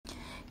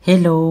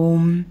Hello,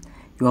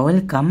 you are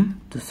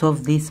welcome to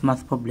solve this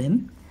math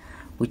problem,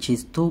 which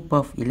is 2 power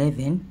of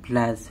 11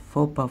 plus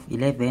 4 power of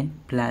 11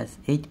 plus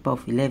 8 power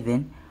of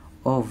 11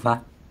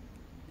 over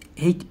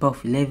 8 power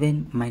of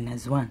 11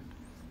 minus 1.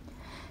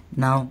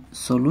 Now,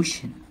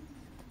 solution.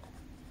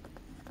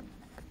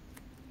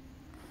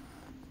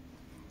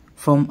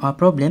 From our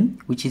problem,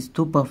 which is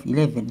 2 power of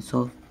 11,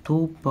 so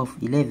 2 power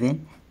of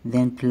 11,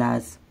 then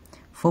plus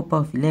 4 power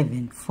of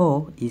 11,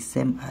 4 is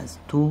same as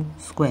 2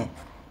 square,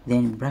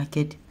 then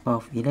bracket power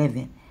of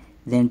 11,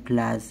 then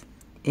plus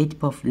 8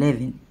 power of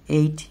 11,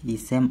 8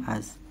 is same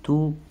as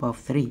 2 power of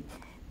 3,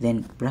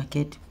 then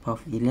bracket power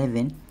of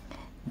 11,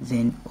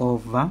 then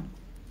over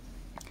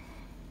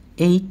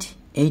 8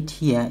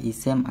 here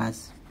is same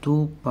as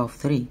 2 power of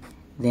 3,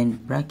 then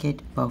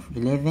bracket power of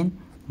 11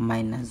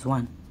 minus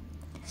 1.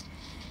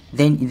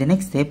 Then in the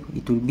next step,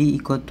 it will be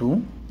equal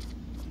to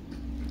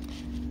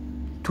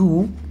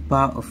 2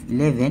 power of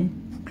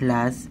 11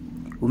 plus,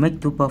 we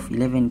make 2 power of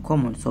 11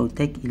 common, so we'll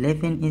take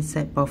 11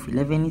 inside, power of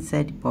 11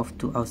 inside, power of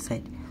 2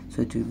 outside.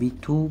 So it will be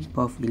 2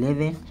 power of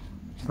 11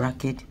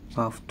 bracket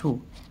power of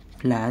 2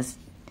 plus,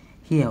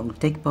 here we'll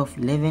take power of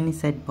 11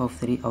 inside, power of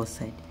 3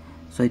 outside.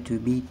 So it will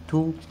be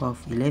 2 power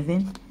of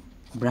 11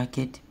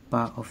 bracket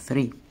power of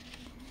 3.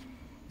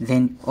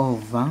 Then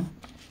over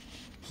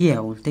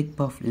here we'll take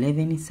power of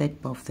 11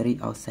 inside, power of 3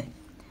 outside.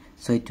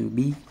 So it will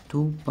be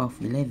 2 power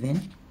of 11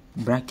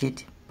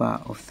 bracket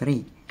power of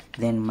 3,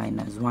 then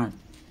minus 1.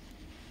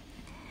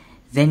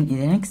 Then in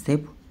the next step,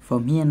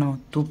 from here now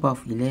 2 power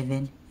of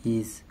 11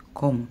 is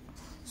common.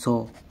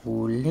 So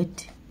we'll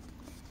let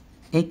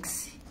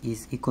x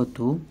is equal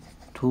to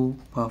 2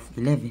 power of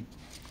 11.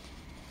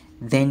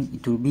 Then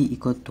it will be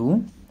equal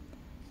to,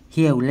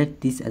 here we'll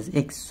let this as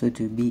x, so it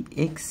will be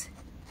x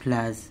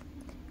plus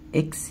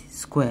x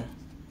square,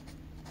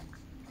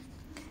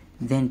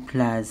 then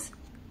plus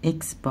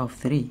x power of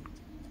 3,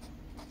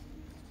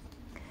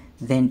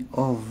 then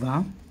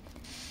over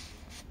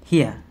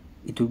here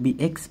it will be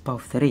x power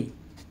of 3,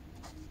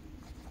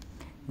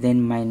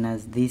 then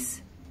minus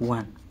this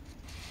 1.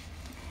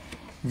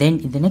 Then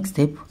in the next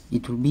step,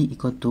 it will be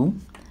equal to,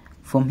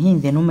 from here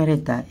in the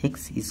numerator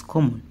x is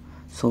common,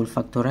 so we'll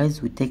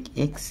factorize, we take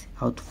x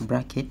out of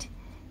bracket,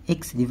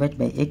 x divided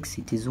by x,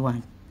 it is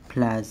 1,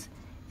 plus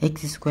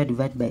x squared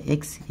divided by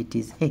x, it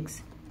is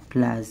x,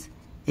 plus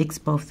x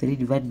power of 3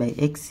 divided by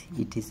x,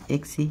 it is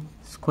x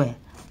square,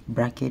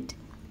 bracket,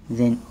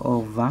 then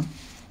over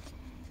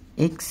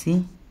x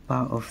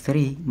power of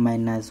 3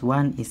 minus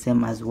 1 is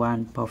same as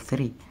 1 power of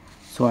 3,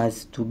 so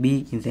as to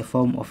be in the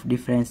form of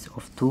difference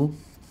of 2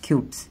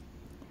 cubes.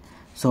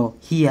 So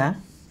here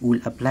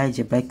we'll apply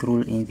algebraic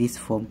rule in this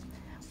form,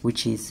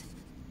 which is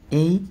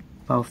a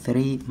power of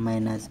 3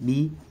 minus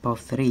b power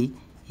of 3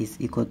 is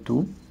equal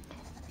to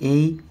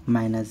a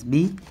minus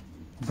b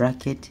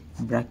bracket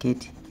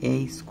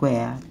a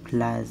square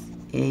plus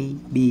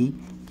ab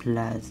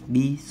plus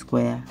b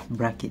square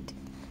bracket.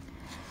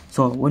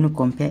 So when we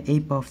compare a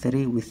power of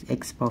 3 with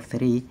x power of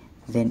 3,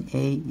 then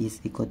a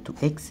is equal to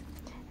x,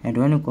 and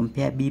when we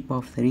compare b power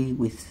of 3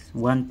 with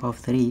 1 power of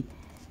 3,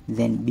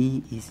 then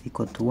b is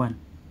equal to 1.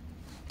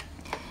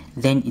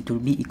 Then it will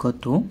be equal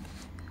to,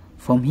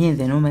 from here in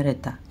the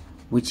numerator,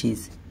 which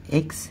is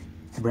x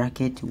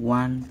bracket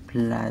 1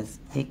 plus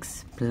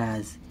x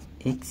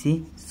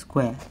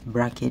square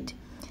bracket,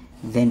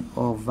 then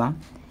over,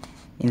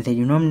 in the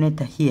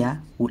denominator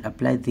here, we'll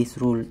apply this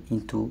rule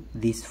into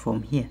this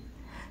form here.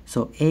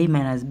 So a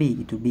minus b,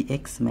 it will be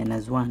x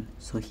minus 1,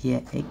 so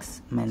here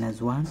x minus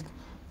 1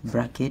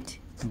 bracket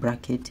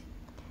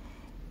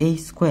a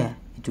square,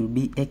 it will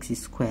be x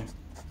square,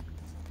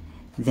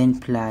 then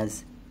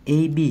plus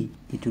ab,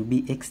 it will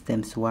be x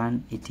times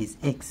 1, it is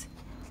x,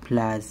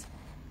 plus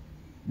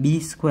b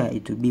square,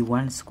 it will be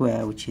 1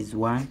 square, which is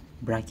 1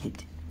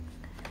 bracket.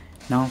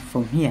 Now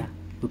from here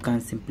we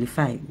can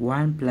simplify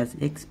 1 plus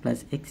x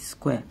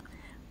square,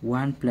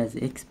 1 plus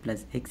x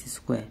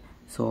square,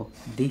 so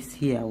this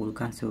here will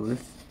cancel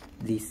with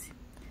this,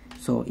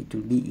 so it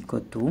will be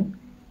equal to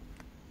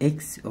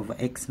x over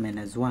x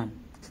minus 1,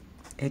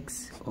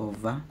 x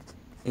over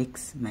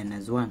x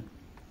minus 1.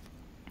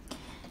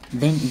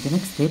 Then in the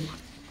next step,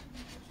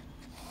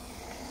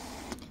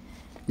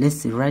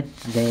 let's write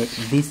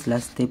this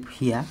last step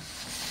here,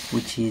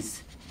 which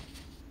is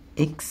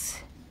x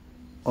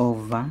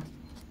over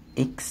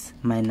x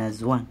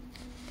minus 1.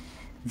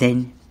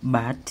 Then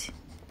but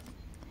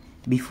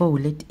before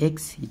we let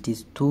x, it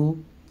is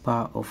 2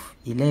 power of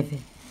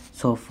 11,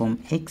 so from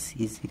x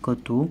is equal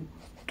to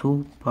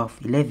 2 power of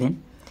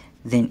 11,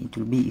 then it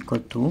will be equal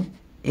to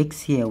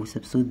x, here we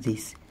substitute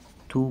this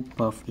 2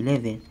 power of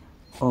 11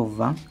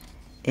 over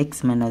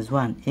x minus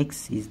 1,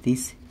 x is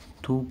this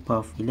 2 power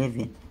of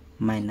 11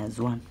 minus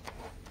 1.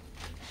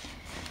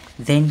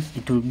 Then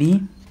it will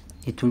be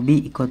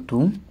equal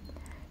to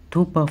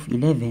 2 power of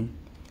 11,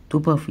 2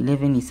 power of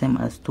 11 is same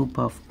as 2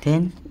 power of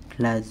 10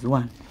 plus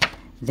 1,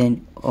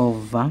 then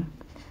over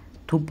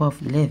 2 power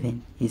of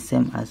 11 is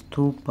same as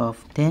 2 power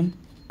of 10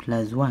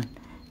 plus 1,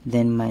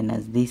 then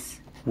minus this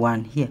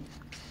 1 here.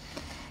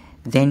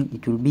 Then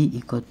it will be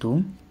equal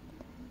to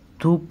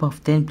 2 power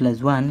of 10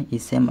 plus 1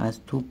 is same as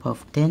 2 power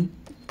of 10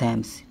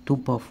 times 2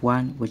 power of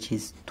 1, which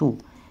is 2.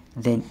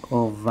 Then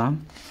over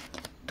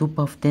 2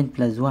 power of 10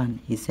 plus 1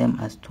 is same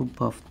as 2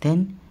 power of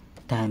 10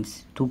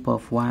 times 2 power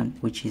of 1,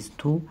 which is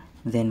 2,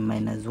 then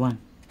minus 1.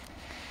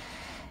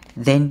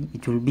 Then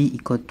it will be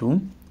equal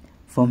to,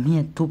 from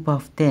here 2 power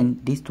of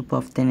 10, this 2 power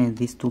of 10 and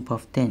this 2 power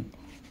of 10.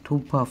 2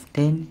 power of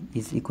 10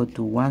 is equal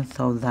to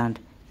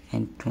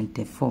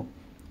 1024.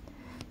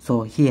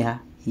 So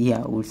here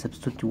we'll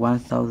substitute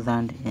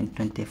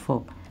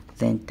 1024,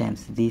 then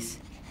times this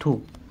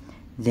 2,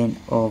 then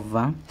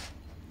over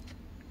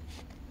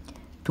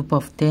 2 power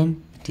of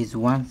 10, it is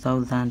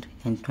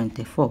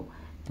 1024,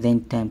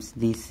 then times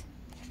this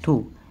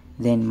 2,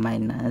 then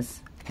minus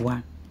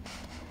 1.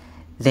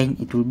 Then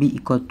it will be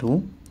equal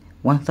to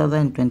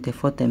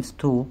 1024 times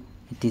 2,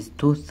 it is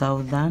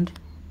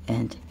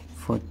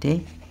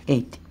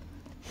 2048,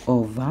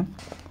 over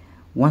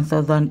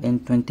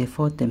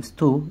 1024 times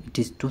 2, it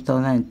is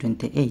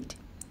 2048.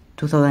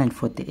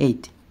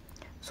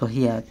 So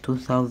here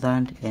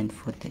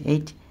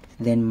 2048,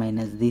 then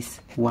minus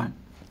this 1.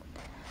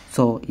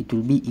 So it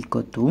will be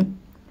equal to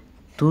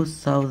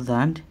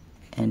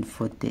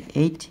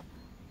 2048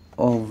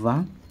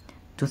 over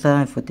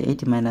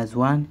 2048 minus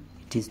 1,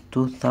 it is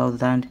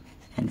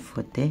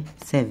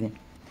 2047.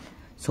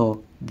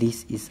 So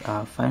this is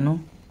our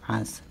final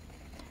answer,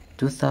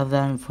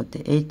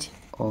 2048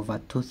 over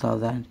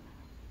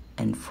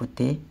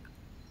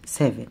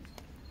 2047.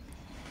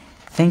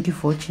 Thank you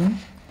for watching.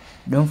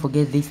 Don't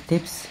forget these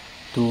steps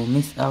to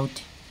miss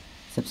out.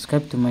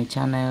 Subscribe to my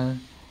channel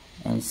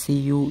and see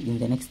you in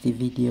the next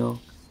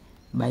video.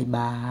 Bye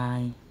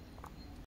bye.